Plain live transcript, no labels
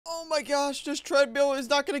Oh my gosh, this treadmill is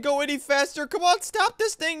not gonna go any faster. Come on, stop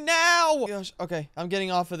this thing now. Gosh, okay, I'm getting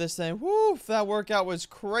off of this thing. Woo, that workout was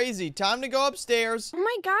crazy. Time to go upstairs. Oh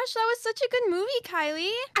my gosh, that was such a good movie,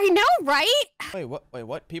 Kylie. I know, right? Wait, what? Wait,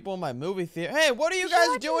 what? People in my movie theater? Hey, what are you should guys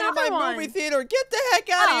watch doing in my another movie one. theater? Get the heck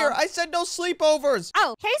out of here. I said no sleepovers.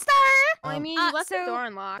 Oh, hey, Star. Well, I mean, Uh, you left the so- door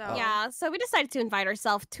unlocked. So. Yeah, so we decided to invite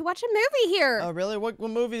ourselves to watch a movie here. Oh, really? What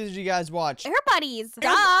movie did you guys watch? Air Buddies.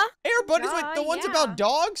 Duh. Air Buddies? Wait, the ones about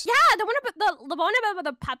dogs? Yeah, the one about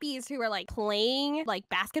the puppies who were like playing like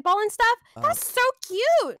basketball and stuff. That's so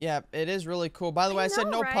cute. Yeah, it is really cool. By the way, I said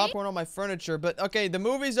know, no right? popcorn on my furniture, but okay, the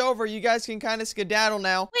movie's over. You guys can kind of skedaddle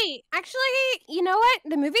now. Wait, actually, you know what?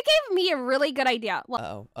 The movie gave me a really good idea.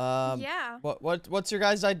 Well, Yeah. What's your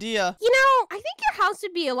guys' idea? you know, I think your house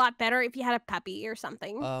would be a lot better if you had a puppy or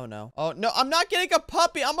something. Oh no. Oh no, I'm not getting a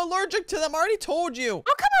puppy. I'm allergic to them. I already told you.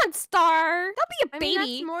 Oh, come on, Star. Don't be a I mean,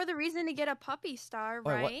 baby. that's more the reason to get a puppy, Star,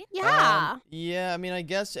 Wait, what? right? Yeah. Yeah, I mean, I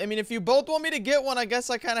guess. I mean, if you both want me to get one, I guess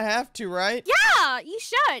I kind of have to, right? Yeah, you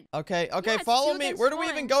should. Okay, Yeah, it's follow two me. against Where do we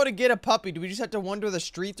even one. go to get a puppy? Do we just have to wander the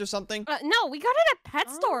streets or something? No, we got it at a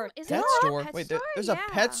pet store. Is Pet it a store? pet Wait, store? there's a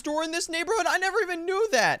pet Yeah. store in this neighborhood? I never even knew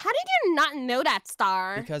that. How did you not know that,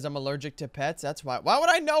 Star? Because I'm allergic to pets. That's why. Why would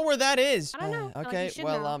I know where that is? I don't know. Oh, you Okay, should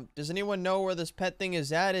well, know. does anyone know where this pet thing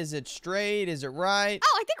is at? Is it straight? Is it right?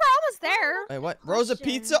 Oh, I think we're almost there. Wait, what? Rosa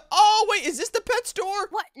question. Pizza? Oh, wait, is this the pet store?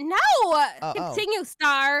 What? No. oh. Continue,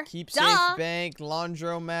 Star. Keepsake Duh. Bank,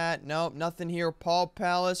 Laundromat. Nope, nothing here. Paul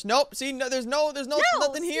Palace. Nope. See, no, there's nothing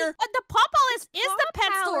see, here. The Paw Palace is the Paw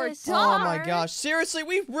pet store. Palace. Duh. Oh my Star. gosh! Seriously,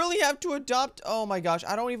 we really have to adopt. Oh my gosh!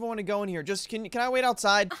 I don't even want to go in here. Just can I wait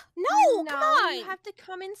outside? No, come on. You have to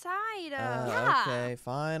come inside. Yeah. Okay,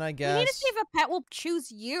 fine. I We guess. need to see if a pet will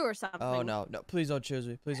choose you or something. Oh no, please don't choose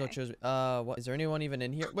me. Please don't choose me. What? Is there anyone even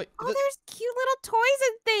in here? Wait. Oh, there's cute little toys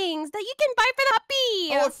and things that you can buy for the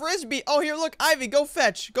puppy. Oh, a frisbee. Oh, here, look, Ivy, go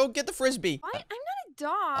fetch. Go get the frisbee. What? I'm not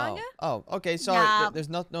a dog. Okay, sorry. Yeah. There's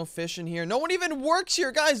no fish in here. No one even works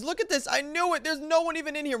here, guys. Look at this. I knew it. There's no one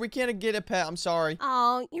even in here. We can't get a pet. I'm sorry.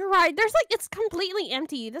 Oh, you're right. There's like, it's completely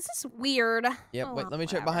empty. This is weird. Yep. Oh, Wait, well, let me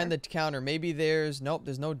check behind whatever. the counter. Maybe there's no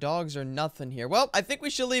dogs or nothing here. Well, I think we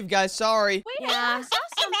should leave, guys. Sorry. Wait, Yeah. I saw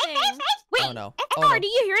something. Wait, Oh no. Star, do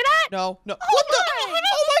you hear that? No. What the?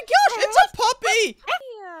 Oh my gosh! It's a puppy.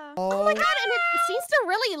 Yeah. Oh my god, and it seems to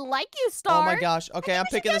really like you, Star. Oh my gosh. Okay, I'm we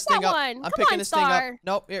should picking get this thing that up. one. I'm Come picking on, this thing up. Star.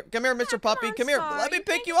 Nope. Here, come here, Mr. Puppy. on, Come here. Star. Let me You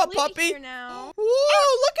pick can't you up, just leave it puppy. here now.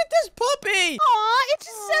 Whoa! Look at this puppy. Aw, it's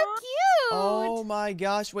just so Aw. cute. Oh my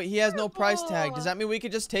gosh. Wait, he has no price tag. Does that mean we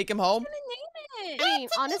could just take him home? Name it. I mean,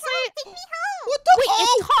 honestly, What the? wait,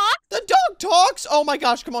 Oh! it talks? The dog talks! Oh my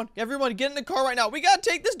gosh, come on. Everyone, get in the car right now. We gotta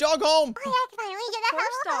take this dog home. Of course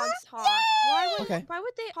dogs talk. Why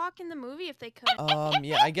would they talk in the movie if they could?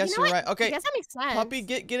 Yeah, I guess You know you're what? right. Okay, I guess that makes sense. puppy,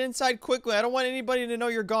 get inside quickly. I don't want anybody to know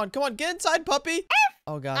you're gone. Come on, get inside, puppy.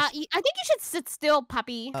 Oh gosh. I think you should sit still,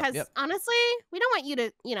 puppy. Because yep. honestly, we don't want you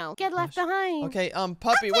to, get left behind. Okay,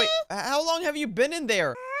 puppy, wait. How long have you been in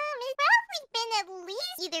there? It's probably been at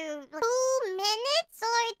least either 2 minutes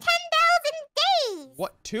or 10,000 days.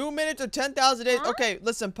 What, 2 minutes or 10,000 days? Huh? Okay,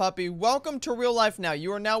 listen, puppy. Welcome to real life now.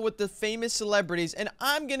 You are now with the famous celebrities, and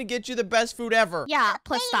I'm gonna get you the best food ever. Yeah,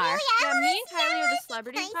 plus Star. Yeah, me and Kylie are the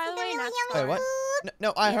celebrities, by the way, not Wait, what?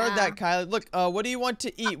 No, I heard Yeah. that, Kylie. Look, what do you want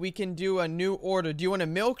to eat? We can do a new order. Do you want a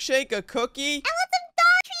milkshake, a cookie? I want some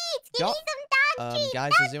dog treats. Give me Dog- some dog treats.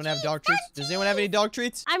 Guys, does anyone have dog treats? Does anyone have any dog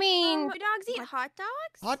treats? I mean, Do dogs eat hot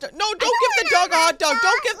dogs? Hot dog? No, don't give the dog a hot dog.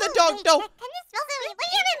 Don't give the dog. No. Can this smell so?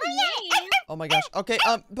 What Oh my gosh. Okay,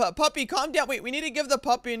 puppy, calm down. Wait, we need to give the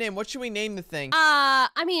puppy a name. What should we name the thing? I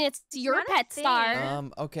mean, it's your Not a pet, thing. Star.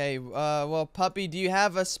 Okay. Well, puppy, do you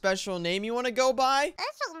have a special name you want to go by?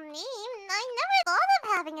 Special name? I never thought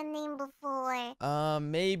of having a name before.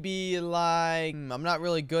 Maybe like I'm not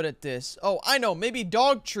really good at this. Oh, I know. Maybe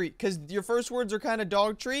dog treat, cause your first words are kind of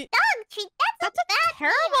dog treat. Dog treat? That's a bad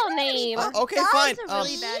Terrible name. Okay, Dogs fine. That's a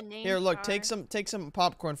really bad name. Here, look, Star. take some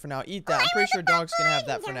popcorn for now. Eat that. I'm pretty sure dogs can have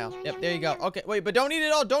that for now. Yep, there you go. Okay, wait, but don't eat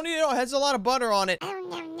it all. Don't eat it all. It has a lot of butter on it. Oh,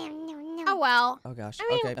 no, no, no, no. Oh, well. Oh gosh. I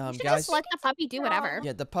mean, Okay, you should guys. just let the puppy do whatever.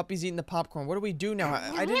 Yeah, the puppy's eating the popcorn. What do we do now?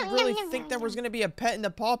 I didn't really think there was gonna be a pet in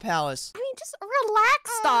the Paw Palace. I mean, just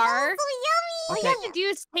relax, Star. So yummy. All you have to do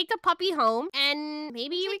is take a puppy home, and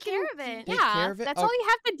maybe we Take can care of it. Take Yeah, care of it? that's Oh. all you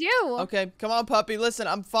have to do. Okay, come on, puppy. Listen,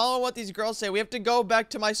 I'm following what these girls say. We have to go back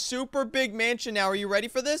to my super big mansion now. Are you ready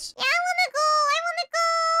for this? Yeah, I wanna go.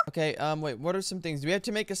 Okay, wait, what are some things? Do we have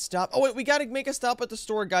to make a stop? Oh, wait, we gotta make a stop at the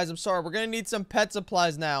store, guys. I'm sorry. We're gonna need some pet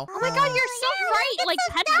supplies now. Oh my god, you're so right! Like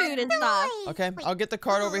pet food and stuff. Okay, I'll get the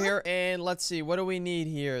cart over here, and let's see. What do we need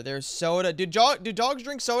here? There's soda. Do dogs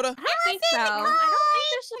drink soda? I don't think so. I don't think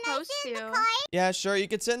they're to. Yeah, sure. You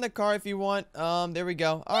can sit in the car if you want. There we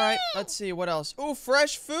go. All right. Let's see. What else? Oh,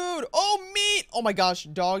 fresh food. Oh, meat. Oh, my gosh.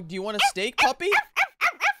 Dog, do you want a steak, puppy?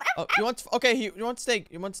 Oh, you want... Okay, you want steak.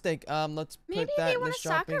 You want steak. Let's put that in the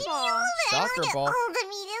shopping. Maybe they want a soccer ball. Soccer ball. Oh, the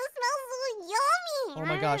meat. It smells so yummy. Oh,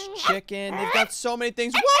 my gosh. Chicken. They've got so many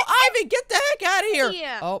things. Whoa, Ivy, get the heck out of here.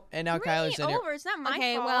 Yeah. Oh, and now Kyler's in here. Over. It's not my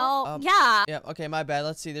Okay, fault. well, yeah. Yeah, okay, my bad.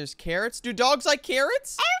 Let's see. There's carrots. Do dogs like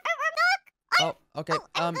carrots? Oh, okay.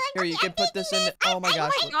 Here, you can put this in. Oh my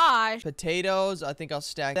gosh. Oh my gosh. Potatoes. I think I'll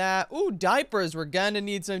stack that. Ooh, diapers. We're gonna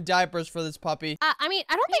need some diapers for this puppy. I mean,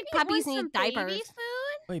 I don't think Maybe puppies want some need diapers. Baby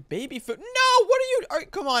food? Wait, baby food? No, what are you?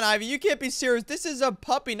 Come on, Ivy. You can't be serious. This is a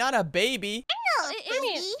puppy, not a baby. No, I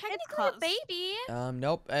mean, technically a baby.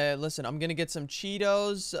 Nope. Listen, I'm gonna get some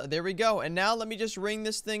Cheetos. There we go. And now let me just ring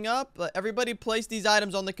this thing up. Everybody place these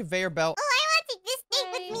items on the conveyor belt. Oh, I want to take this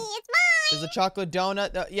steak with me. It's mine. There's a chocolate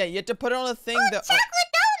donut. Yeah, you have to put it on a thing. Chocolate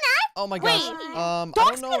donut. Oh my gosh. Wait, I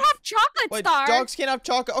Dogs don't know. can have chocolate, Wait, Star. dogs can't have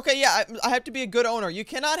chocolate. Okay, yeah, I have to be a good owner. You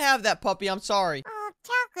cannot have that, puppy. I'm sorry. Oh,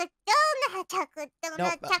 chocolate donut. Chocolate donut. No,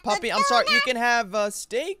 chocolate puppy, I'm sorry. You can have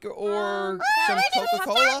steak or some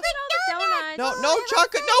Coca-Cola. No,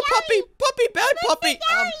 chocolate. No, puppy. Puppy, bad puppy.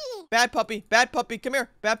 Bad puppy. Bad puppy. Come here.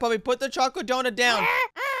 Bad puppy. Put the chocolate donut down.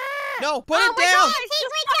 No, put it down. Take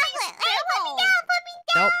my chocolate. Put me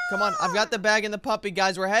down. Nope, come on. I've got the bag and the puppy,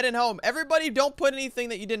 guys. We're heading home. Everybody, don't put anything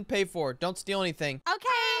that you didn't pay for. Don't steal anything. Okay.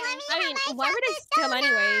 I mean, why would I steal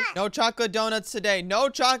anyways? No chocolate donuts today. No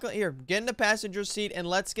chocolate. Here, get in the passenger seat and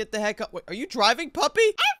let's get the heck up. Wait, are you driving,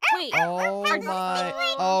 puppy? Wait. Oh my.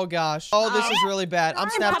 Oh gosh. Oh, this is really bad. I'm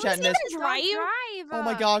Snapchatting this. Drive? Oh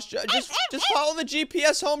my gosh. Just follow the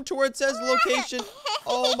GPS home to where it says location.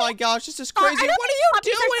 Oh my gosh. This is crazy. What are you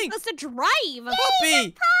doing? Supposed to drive.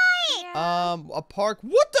 Puppy. Yeah. A park.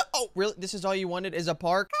 What the? Oh, really? This is all you wanted is a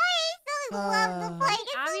park?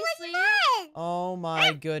 Obviously. Oh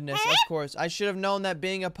my goodness. Of course. I should have known that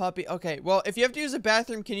being a puppy. Okay, well, if you have to use a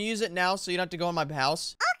bathroom, can you use it now so you don't have to go in my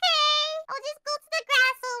house? Okay. I'll just go to the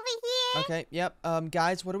grass over here. Okay, yep.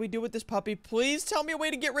 Guys, what do we do with this puppy? Please tell me a way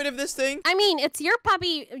to get rid of this thing. I mean, it's your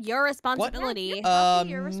puppy, your responsibility.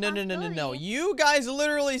 No. You guys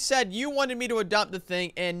literally said you wanted me to adopt the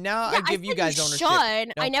thing, and now I give you guys ownership.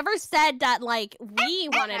 Should. No. I never said that, like, we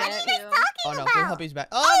wanted it. Oh, no, the puppy's back.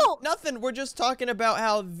 Nothing. We're just talking about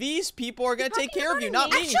how these people are going to take care of you,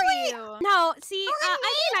 not me. No, see,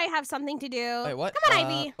 Ivy and I have something to do. Wait, what? Come on,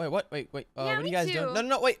 Ivy. Wait, what? Wait. What Yeah, are me you guys too. doing?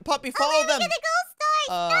 No, wait. Puppy, follow them. We're gonna go,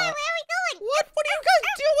 Star. Where are we going? What? What are you guys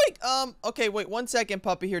doing? Okay, wait 1 second,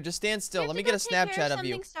 puppy. Here, just stand still. Let me get a Snapchat of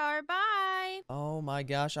you. Star. Bye. Oh my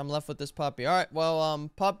gosh, I'm left with this puppy. All right, well,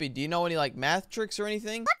 puppy, do you know any like math tricks or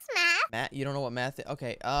anything? What's math? Math? You don't know what math is?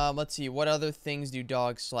 Okay, let's see. What other things do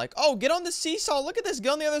dogs like? Oh, get on the seesaw. Look at this.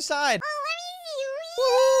 Get on the other side. Oh, let me see.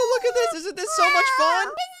 Woo, look at this. Isn't this so much fun?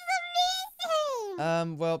 This is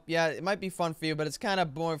amazing. Well, yeah, it might be fun for you, but it's kind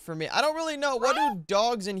of boring for me. I don't really know. What do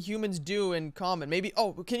dogs and humans do in common? Maybe,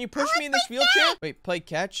 oh, can you push me in this wheelchair? Wait, play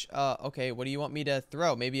catch? Okay, what do you want me to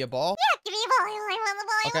throw? Maybe a ball? Yeah, give me a ball. I want the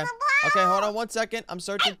ball. I Okay. want the ball. Okay, hold on 1 second. I'm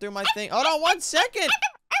searching through my thing. Hold on 1 second.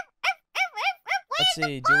 Let's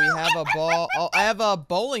see. Do we have a ball? Oh, I have a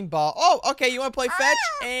bowling ball. Oh, okay. You want to play fetch?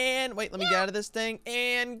 And wait, let me get out of this thing.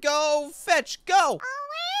 And go fetch. Go.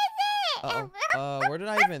 Uh-oh. Where did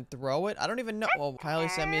I even throw it? I don't even know. Well,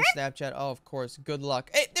 Kylie sent me a Snapchat. Oh, of course. Good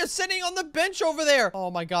luck. Hey, they're sitting on the bench over there.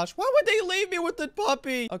 Oh, my gosh. Why would they leave me with the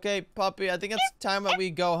puppy? Okay, puppy. I think it's time that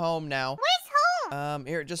we go home now. Where's home?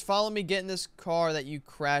 Here, just follow me. Get in this car that you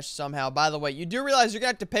crashed somehow. By the way, you do realize you're going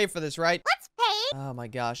to have to pay for this, right? Let's pay. Oh, my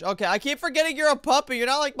gosh. Okay, I keep forgetting you're a puppy. You're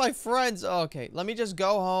not like my friends. Okay, let me just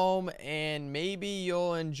go home, and maybe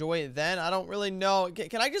you'll enjoy it then. I don't really know.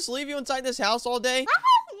 Can I just leave you inside this house all day?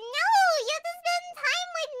 No, you have to spend time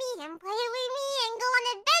with me and play with me and go on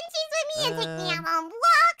adventures with me and take me out on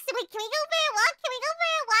walks. Wait, can we go for a walk? Can we go for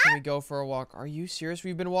a walk? Can we go for a walk? Are you serious?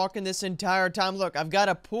 We've been walking this entire time. Look, I've got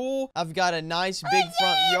a pool. I've got a nice big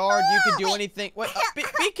front yard. You can do anything. Wait, be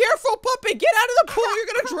careful, puppy. Get out of the pool. You're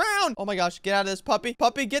going to drown. Oh, my gosh. Get out of this, puppy.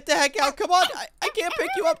 Puppy, get the heck out. Come on. I can't pick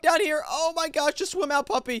you up down here. Oh, my gosh. Just swim out,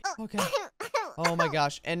 puppy. Okay. Oh, my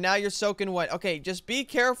gosh. And now you're soaking wet. Okay, just be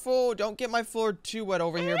careful. Don't get my floor too wet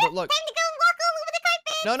over here. But look. Time to go walk all over the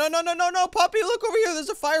carpet. No, puppy. Look over here. There's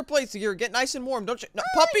a fireplace here. Get nice and warm. Don't you? No,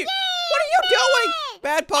 puppy. What are you doing?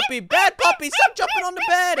 Bad puppy. Bad puppy. Stop jumping on the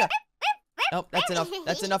bed. Nope, that's enough.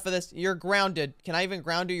 That's enough of this. You're grounded. Can I even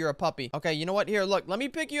ground you? You're a puppy. Okay, you know what? Here, look. Let me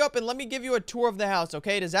pick you up and let me give you a tour of the house,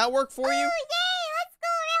 okay? Does that work for you? Oh, yay. Let's go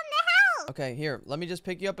around the house. Okay, here. Let me just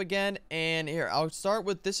pick you up again. And here, I'll start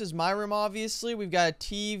with, this is my room, obviously. We've got a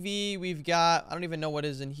TV. We've got, I don't even know what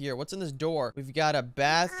is in here. What's in this door? We've got a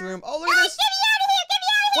bathroom. Oh, look at this.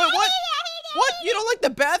 Wait, what? What? You don't like the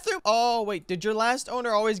bathroom? Oh, wait. Did your last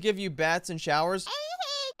owner always give you baths and showers?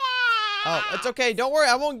 Oh, it's okay. Don't worry.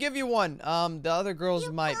 I won't give you one. The other girls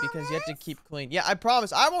might because you have to keep clean. Yeah, I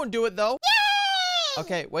promise. I won't do it, though.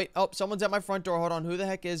 Okay, wait. Oh, someone's at my front door. Hold on. Who the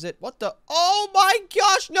heck is it? What the? Oh, my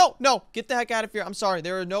gosh. No, no. Get the heck out of here. I'm sorry.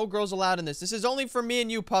 There are no girls allowed in this. This is only for me and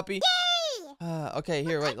you, puppy. Okay,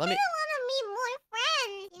 here. Wait, let me...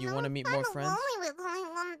 You want to meet more friends? Only with only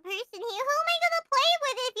one person here. Who am I gonna play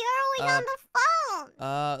with if you're always on the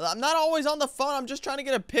phone? I'm not always on the phone. I'm just trying to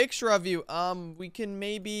get a picture of you. We can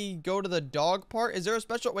maybe go to the dog part. Is there a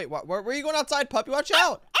special? Wait, where are you going outside, puppy? Watch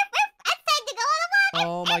out! Outside to go on a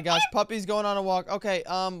walk. Oh my gosh, puppy's going on a walk. Okay,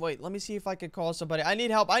 wait. Let me see if I could call somebody. I need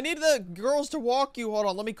help. I need the girls to walk you. Hold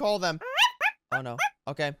on. Let me call them. Oh no.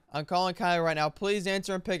 Okay, I'm calling Kylie right now. Please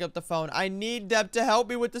answer and pick up the phone. I need them to help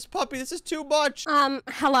me with this puppy. This is too much.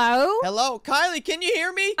 Hello? Hello? Kylie, can you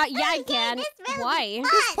hear me? Yeah, I can. Why?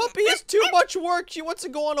 This puppy has too much work. She wants to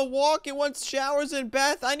go on a walk. It wants showers and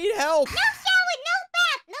bath. I need help. No shower, no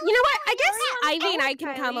bath, no. You know what? I guess Ivy and I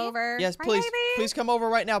can come over. Yes, please. Please come over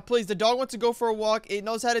right now. Please. The dog wants to go for a walk. It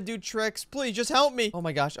knows how to do tricks. Please, just help me. Oh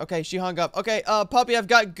my gosh. Okay, she hung up. Okay, puppy, I've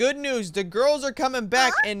got good news. The girls are coming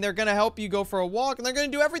back and they're gonna help you go for a walk and they're gonna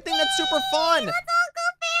do everything that's super fun. Let's all go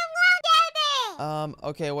for a walk, Daddy.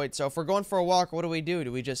 Okay, wait. So if we're going for a walk, what do?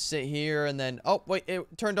 Do we just sit here and then... Oh, wait. It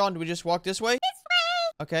turned on. Do we just walk this way?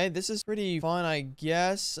 Okay, this is pretty fun, I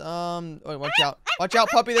guess. Wait, watch out. Watch out,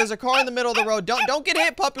 puppy. There's a car in the middle of the road. Don't get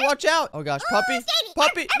hit, puppy. Watch out. Oh, gosh. Puppy.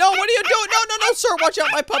 Puppy. No, what are you doing? No, sir. Watch out.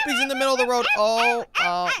 My puppy's in the middle of the road. Oh,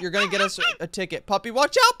 you're going to get us a ticket. Puppy,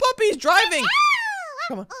 watch out. Puppy's driving.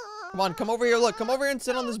 Come on. Come on, come over here. Look, come over here and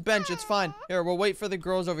sit on this bench. It's fine. Here, we'll wait for the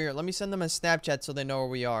girls over here. Let me send them a Snapchat so they know where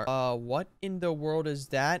we are. What in the world is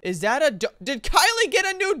that? Is that a dog? Did Kylie get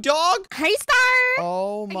a new dog? Hey, Star.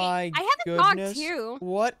 Oh my I have a goodness. dog too.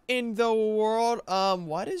 What in the world?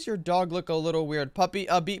 Why does your dog look a little weird? Puppy,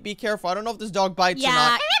 be careful. I don't know if this dog bites or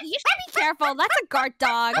not. Yeah, you should be careful. That's a guard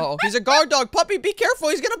dog. Oh, he's a guard dog. Puppy, be careful.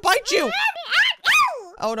 He's gonna bite you.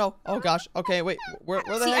 Oh no. Oh gosh. Okay, wait. Where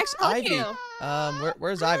the heck's Ivy?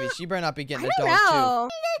 Where's Ivy? She better not be getting a dog too. I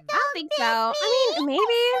don't think so. I mean,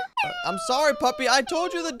 maybe. I'm sorry, puppy. I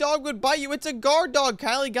told you the dog would bite you. It's a guard dog.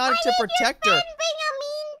 Kylie got it to protect her.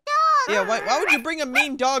 Yeah, why would you bring a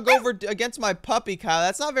mean dog over against my puppy, Kyle?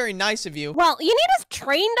 That's not very nice of you. Well, you need to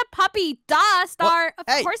train the puppy, duh, Star.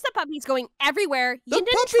 Well, of course the puppy's going everywhere. You the didn't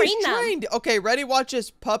puppy's train trained. Okay, ready? Watch this.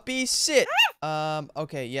 Puppy, sit.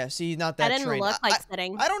 Okay, yeah, see, he's not that didn't trained. look like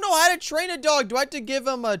sitting. I don't know how to train a dog. Do I have to give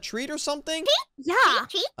him a treat or something? Yeah.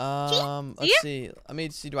 Let's see. Let me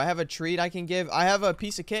see. Do I have a treat I can give? I have a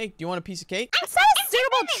piece of cake. Do you want a piece of cake? That's not a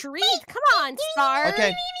suitable treat. Come on, Star.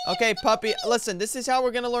 Okay, puppy. Listen, this is how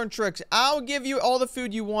we're gonna learn tricks. I'll give you all the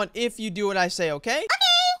food you want if you do what I say, okay?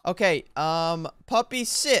 Okay, puppy,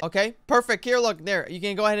 sit. Okay, perfect. Here, look, there. You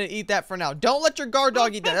can go ahead and eat that for now. Don't let your guard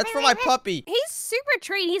dog eat that. That's for my puppy. He's super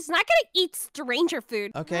trained. He's not gonna eat stranger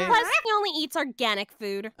food. Okay. Plus, he only eats organic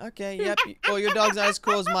food. Okay, yep. Well, your dog's not as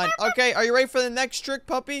cool as mine. Okay, are you ready for the next trick,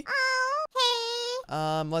 puppy?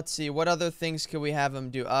 Okay. Let's see. What other things can we have him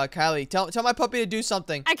do? Kylie, tell my puppy to do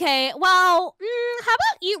something. Okay, well, how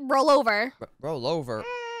about you roll over? Roll over?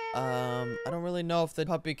 I don't really know if the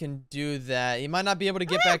puppy can do that. He might not be able to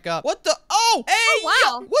get back up. What the? Oh, hey!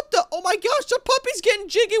 Oh, wow. What the? Oh my gosh, the puppy's getting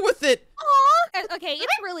jiggy with it. Aw. Okay,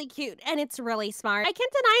 it's really cute and it's really smart. I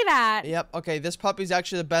can't deny that. Yep. Okay, this puppy's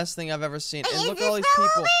actually the best thing I've ever seen. And look at all these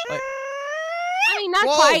people. Wait. I mean, not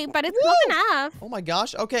quite, but it's close enough. Oh my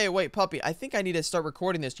gosh. Okay, wait, puppy. I think I need to start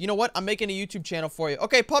recording this. You know what? I'm making a YouTube channel for you.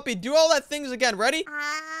 Okay, puppy, do all that things again. Ready?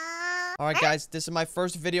 All right, guys, this is my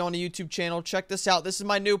first video on the YouTube channel. Check this out. This is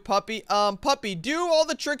my new puppy. Puppy, do all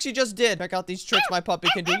the tricks you just did. Check out these tricks my puppy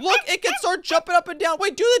can do. Look, it can start jumping up and down.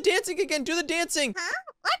 Wait, do the dancing again. Do the dancing. Huh?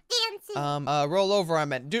 What dancing? Roll over, I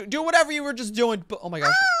meant. Do whatever you were just doing. Oh my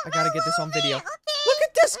gosh, I gotta get this on video. Okay. Look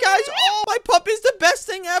at this, guys. Oh, my puppy's the best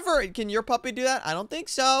thing ever. Can your puppy do that? I don't think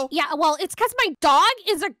so. Yeah, well, it's because my dog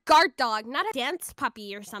is a guard dog, not a dance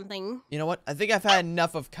puppy or something. You know what? I think I've had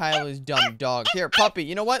enough of Kylie's dumb dog. Here, puppy,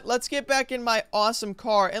 you know what? Let's get back in my awesome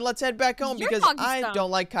car and let's head back home because I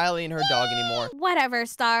don't like Kylie and her dog anymore. Whatever,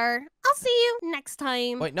 Star. I'll see you next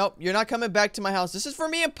time. Wait, nope. You're not coming back to my house. This is for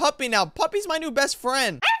me and Puppy now. Puppy's my new best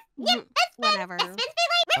friend. Whatever. Best friends be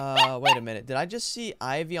like Wait a minute. Did I just see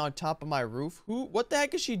Ivy on top of my roof? What the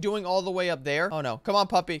heck is she doing all the way up there? Oh, no. Come on,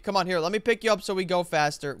 puppy. Come on here. Let me pick you up so we go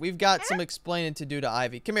faster. We've got some explaining to do to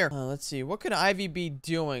Ivy. Come here. Let's see. What could Ivy be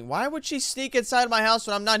doing? Why would she sneak inside my house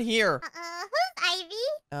when I'm not here? Who's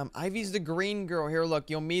Ivy? Ivy's the green girl. Here, look.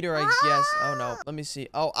 You'll meet her, I guess. Oh, no. Let me see.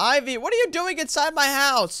 Oh, Ivy, what are you doing inside my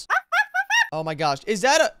house? Oh my gosh. Is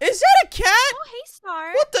that a cat? Oh, hey,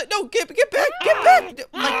 Star. What the? No, get back. Get back.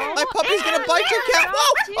 My puppy's gonna bite your cat.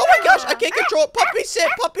 Whoa. Oh my gosh. I can't control it. Puppy sit.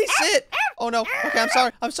 Puppy sit. Oh no. Okay, I'm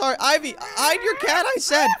sorry. I'm sorry. Ivy, hide your cat, I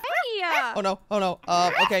said. Hey. Oh no. Oh no.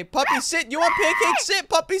 Okay. Puppy sit. You want pancakes? Sit.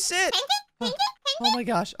 Puppy sit. Oh my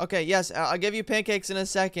gosh. Okay, yes, I'll give you pancakes in a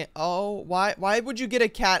second. Oh, why would you get a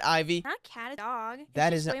cat, Ivy? Not a cat, a dog.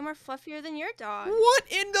 That is is way more fluffier than your dog. What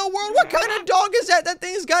in the world? What kind of dog is that? That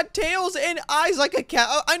thing's got tails and eyes like a cat.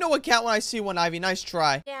 Oh, I know a cat when I see one, Ivy. Nice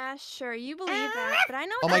try. Yeah, sure, you believe that, but I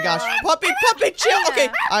know. Oh my gosh. Puppy, chill. Okay,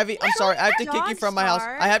 Ivy, I'm sorry. I have to kick you from my house.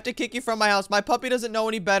 I have to kick you from my house. My puppy doesn't know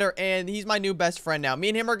any better, and he's my new best friend now. Me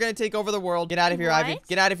and him are gonna take over the world. Get out of here, Ivy.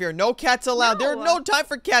 Get out of here. No cats allowed. There's no time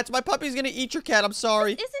for cats. My puppy's gonna eat your cat. I'm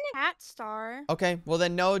sorry. This isn't a cat, Star. Okay, well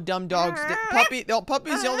then no dumb dogs. Puppy's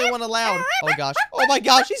the only one allowed. Oh gosh. Oh my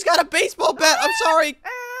gosh, he's got a baseball bat. I'm sorry.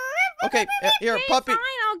 Okay, here, puppy. Fine,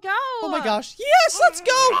 I'll go. Oh my gosh. Yes, let's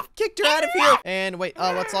go. Kicked her out of here. And wait,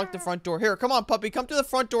 let's lock the front door. Here, come on, puppy. Come to the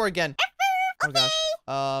front door again. Oh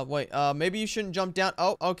gosh. Wait, maybe you shouldn't jump down.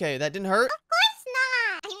 Oh, okay, that didn't hurt. Of course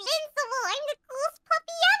not. I'm invincible. I'm the coolest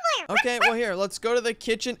puppy ever. Okay, well here, let's go to the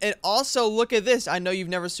kitchen. And also, look at this. I know you've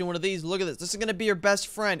never seen one of these. Look at this. This is gonna be your best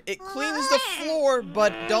friend. It cleans the floor,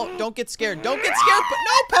 but don't get scared. Don't get scared. But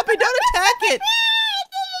no, puppy, don't attack it.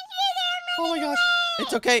 Oh my gosh.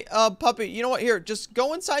 It's okay, puppy. You know what? Here, just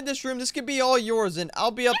go inside this room. This could be all yours, and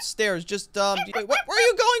I'll be upstairs. Just, wait, where are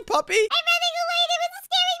you going, puppy? I'm running away. There was a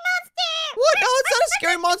scary monster. What? No, it's not a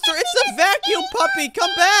scary monster. It's a vacuum, puppy.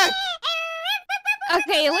 Come back.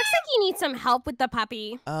 Okay, it looks like you need some help with the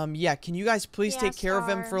puppy. Yeah, can you guys please take care of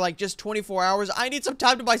him for, like, just 24 hours? I need some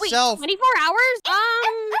time to Wait, myself. 24 hours?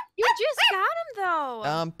 You just got him,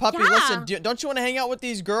 though. Puppy, Yeah. listen, don't you want to hang out with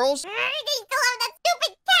these girls? They still have that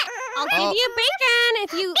stupid cat. I'll give you bacon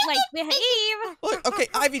if you, like, behave. Look, okay,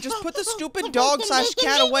 Ivy, just put the stupid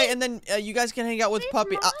dog/cat away, and then you guys can hang out with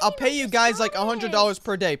Puppy. I'll pay you guys like $100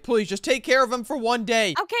 per day. Please, just take care of him for one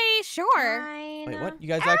day. Okay, sure. Fine. Wait, what? You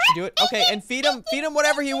guys actually do it? Okay, and feed him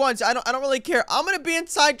whatever he wants. I don't really care. I'm gonna be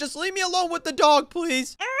inside. Just leave me alone with the dog,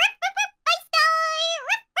 please.